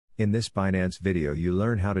In this Binance video you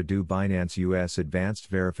learn how to do Binance US advanced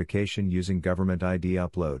verification using government ID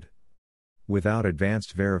upload. Without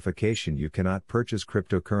advanced verification you cannot purchase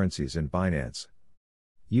cryptocurrencies in Binance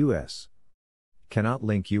US. Cannot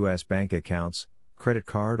link US bank accounts, credit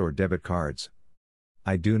card or debit cards.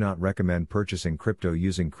 I do not recommend purchasing crypto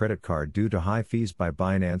using credit card due to high fees by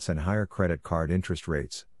Binance and higher credit card interest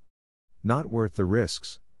rates. Not worth the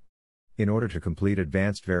risks. In order to complete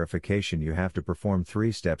advanced verification you have to perform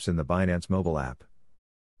 3 steps in the Binance mobile app.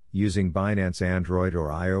 Using Binance Android or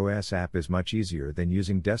iOS app is much easier than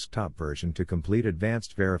using desktop version to complete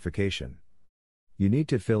advanced verification. You need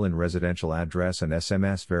to fill in residential address and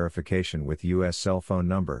SMS verification with US cell phone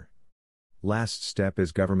number. Last step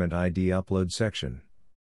is government ID upload section,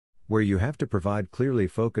 where you have to provide clearly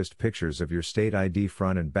focused pictures of your state ID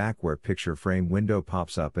front and back where picture frame window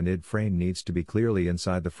pops up and ID frame needs to be clearly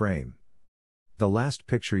inside the frame. The last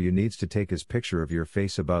picture you needs to take is picture of your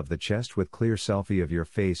face above the chest with clear selfie of your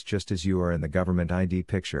face just as you are in the government ID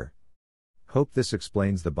picture. Hope this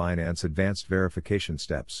explains the Binance advanced verification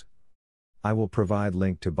steps. I will provide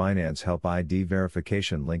link to Binance Help ID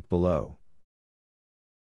verification link below.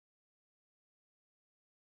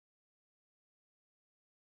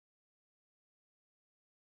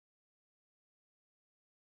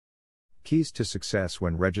 Keys to success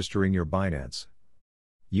when registering your Binance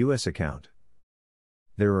US account.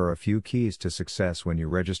 There are a few keys to success when you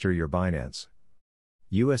register your Binance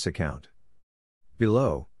US account.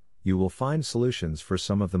 Below, you will find solutions for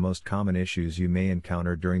some of the most common issues you may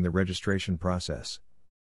encounter during the registration process.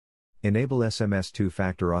 Enable SMS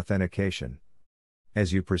two-factor authentication.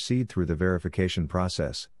 As you proceed through the verification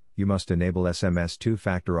process, you must enable SMS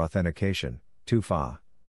two-factor authentication, 2FA.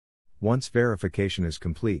 Once verification is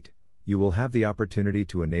complete, you will have the opportunity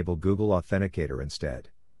to enable Google Authenticator instead.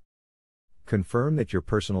 Confirm that your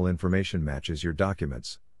personal information matches your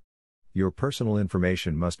documents. Your personal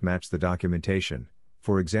information must match the documentation,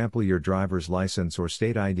 for example your driver's license or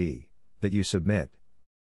state ID, that you submit.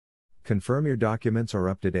 Confirm your documents are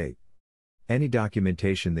up to date. Any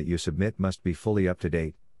documentation that you submit must be fully up to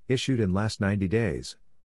date, issued in last 90 days.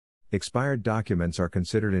 Expired documents are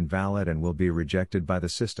considered invalid and will be rejected by the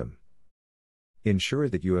system. Ensure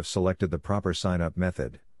that you have selected the proper sign-up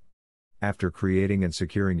method. After creating and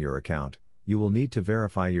securing your account, you will need to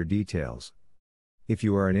verify your details. If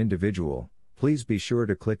you are an individual, please be sure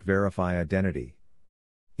to click Verify Identity.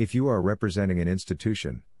 If you are representing an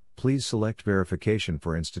institution, please select Verification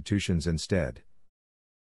for Institutions instead.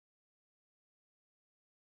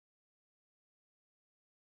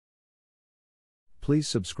 Please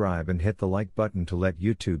subscribe and hit the like button to let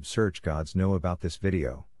YouTube search gods know about this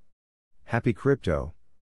video. Happy crypto!